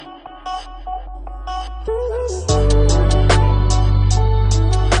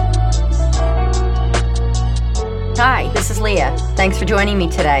This is Leah. Thanks for joining me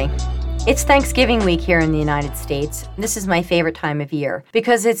today. It's Thanksgiving week here in the United States. This is my favorite time of year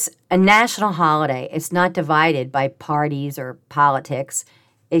because it's a national holiday. It's not divided by parties or politics.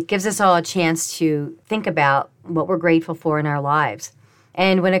 It gives us all a chance to think about what we're grateful for in our lives.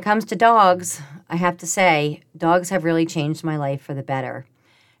 And when it comes to dogs, I have to say, dogs have really changed my life for the better.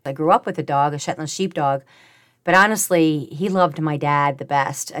 I grew up with a dog, a Shetland sheepdog, but honestly, he loved my dad the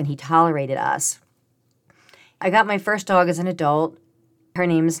best and he tolerated us. I got my first dog as an adult. Her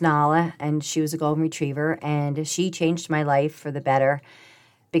name is Nala, and she was a golden retriever, and she changed my life for the better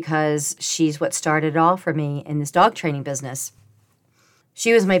because she's what started it all for me in this dog training business.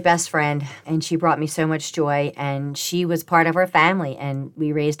 She was my best friend, and she brought me so much joy, and she was part of our family, and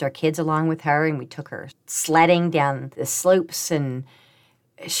we raised our kids along with her, and we took her sledding down the slopes, and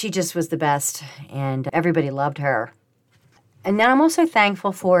she just was the best, and everybody loved her. And then I'm also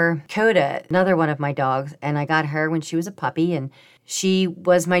thankful for Coda, another one of my dogs, and I got her when she was a puppy, and she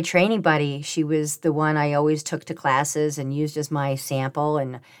was my training buddy. She was the one I always took to classes and used as my sample,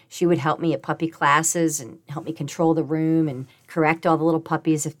 and she would help me at puppy classes and help me control the room and correct all the little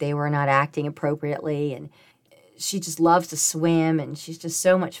puppies if they were not acting appropriately. And she just loves to swim, and she's just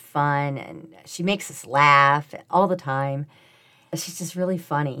so much fun, and she makes us laugh all the time. She's just really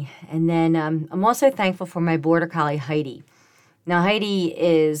funny. And then I'm also thankful for my Border Collie, Heidi. Now, Heidi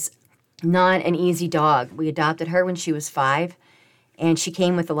is not an easy dog. We adopted her when she was 5. And she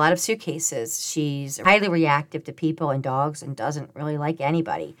came with a lot of suitcases. She's highly reactive to people and dogs and doesn't really like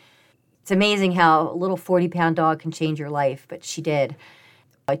anybody. It's amazing how a little 40-pound dog can change your life, but she did.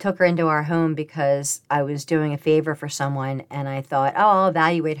 I took her into our home because I was doing a favor for someone, and I thought, I'll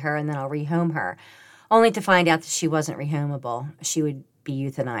evaluate her and then I'll rehome her, only to find out that she wasn't rehomable. She would be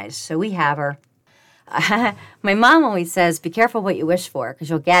euthanized. So we have her. My mom always says, be careful what you wish for because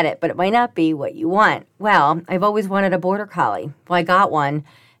you'll get it, but it might not be what you want. Well, I've always wanted a Border Collie. Well, I got one,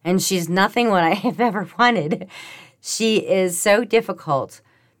 and she's nothing what I have ever wanted. She is so difficult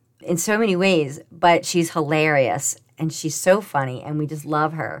in so many ways, but she's hilarious, and she's so funny, and we just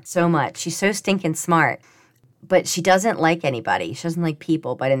love her so much. She's so stinking smart, but she doesn't like anybody. She doesn't like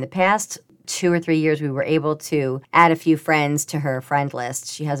people, but in the past 2 or 3 years, we were able to add a few friends to her friend list.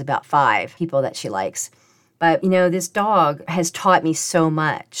 She has about 5 people that she likes. But, this dog has taught me so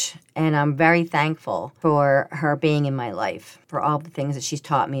much, and I'm very thankful for her being in my life, for all the things that she's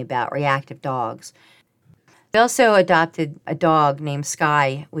taught me about reactive dogs. We also adopted a dog named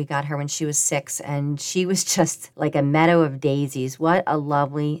Sky. We got her when she was 6, and she was just like a meadow of daisies. What a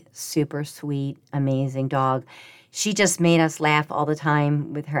lovely, super sweet, amazing dog. She just made us laugh all the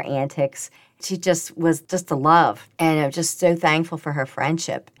time with her antics. She just was just a love, and I'm just so thankful for her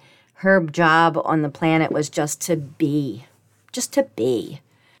friendship. Her job on the planet was just to be. Just to be.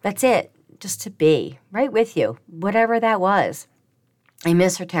 That's it. Just to be. Right with you. Whatever that was. I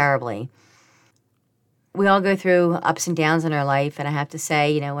miss her terribly. We all go through ups and downs in our life, and I have to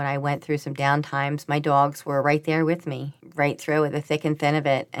say, when I went through some down times, my dogs were right there with me, right through the thick and thin of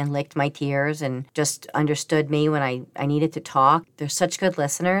it, and licked my tears and just understood me when I needed to talk. They're such good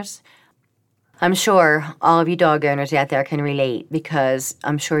listeners. I'm sure all of you dog owners out there can relate because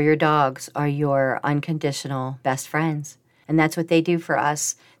I'm sure your dogs are your unconditional best friends. And that's what they do for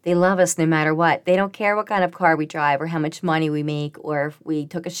us. They love us no matter what. They don't care what kind of car we drive or how much money we make or if we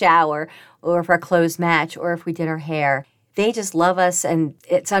took a shower or if our clothes match or if we did our hair. They just love us, and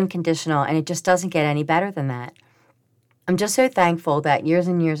it's unconditional, and it just doesn't get any better than that. I'm just so thankful that years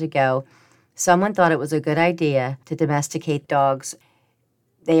and years ago, someone thought it was a good idea to domesticate dogs.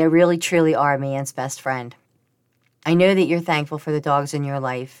 They really, truly are man's best friend. I know that you're thankful for the dogs in your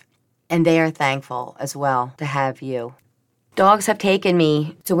life, and they are thankful as well to have you. Dogs have taken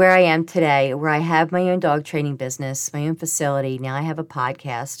me to where I am today, where I have my own dog training business, my own facility. Now I have a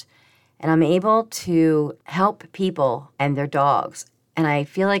podcast, and I'm able to help people and their dogs. And I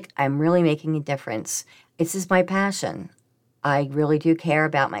feel like I'm really making a difference. This is my passion. I really do care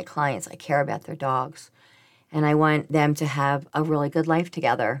about my clients. I care about their dogs. And I want them to have a really good life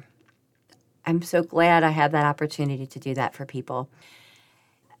together. I'm so glad I have that opportunity to do that for people.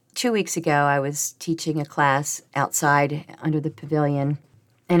 2 weeks ago, I was teaching a class outside under the pavilion,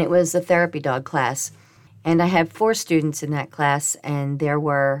 and it was a therapy dog class. And I had 4 students in that class, and there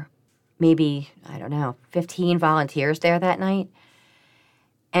were maybe, 15 volunteers there that night.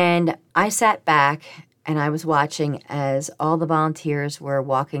 And I sat back, and I was watching as all the volunteers were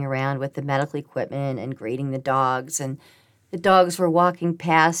walking around with the medical equipment and grading the dogs, and the dogs were walking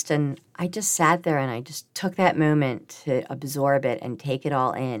past, and I just sat there and I just took that moment to absorb it and take it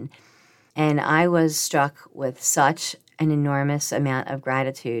all in. And I was struck with such an enormous amount of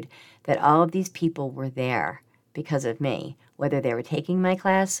gratitude that all of these people were there because of me, whether they were taking my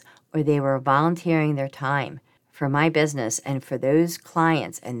class or they were volunteering their time for my business and for those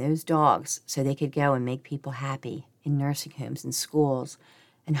clients and those dogs so they could go and make people happy in nursing homes and schools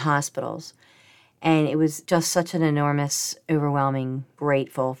and hospitals. And it was just such an enormous, overwhelming,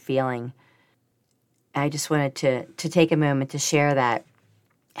 grateful feeling. I just wanted to take a moment to share that,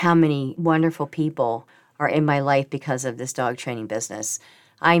 how many wonderful people are in my life because of this dog training business.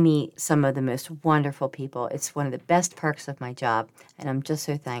 I meet some of the most wonderful people. It's one of the best perks of my job, and I'm just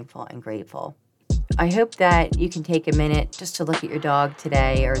so thankful and grateful. I hope that you can take a minute just to look at your dog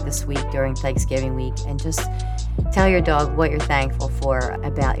today or this week during Thanksgiving week and just tell your dog what you're thankful for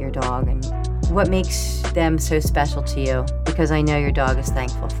about your dog and what makes them so special to you, because I know your dog is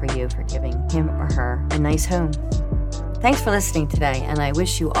thankful for you for giving him or her a nice home. Thanks for listening today, and I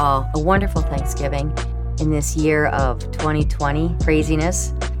wish you all a wonderful Thanksgiving in this year of 2020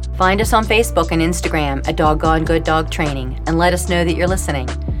 craziness. Find us on Facebook and Instagram at Doggone Good Dog Training and let us know that you're listening.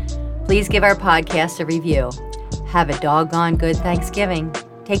 Please give our podcast a review. Have a doggone good Thanksgiving.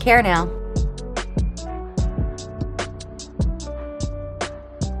 Take care now.